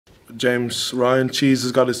James Ryan. Cheese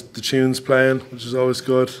has got the tunes playing, which is always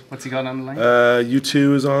good. What's he got on the line?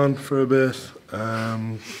 U2 is on for a bit.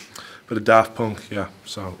 Bit of Daft Punk, yeah.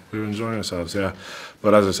 So we were enjoying ourselves, yeah.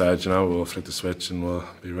 But as I said, you know, we'll flick the switch and we'll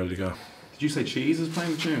be ready to go. Did you say Cheese is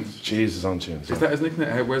playing the tunes? Cheese is on tunes. Is that his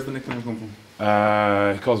nickname? Where's the nickname come from?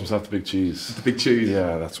 He calls himself the Big Cheese. The Big Cheese?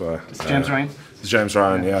 Yeah, that's why. It's James Ryan? It's James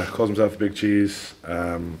Ryan, yeah. Calls himself the Big Cheese.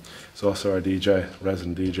 He's also our DJ,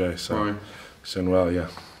 resident DJ, so he's doing well, yeah.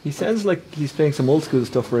 He sounds like he's playing some old school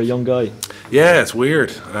stuff for a young guy. Yeah, it's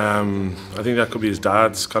weird. I think that could be his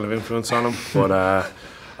dad's kind of influence on him, but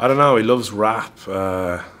I don't know, he loves rap.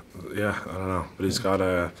 Yeah, I don't know, but he's got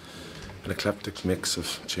an eclectic mix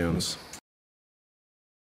of tunes.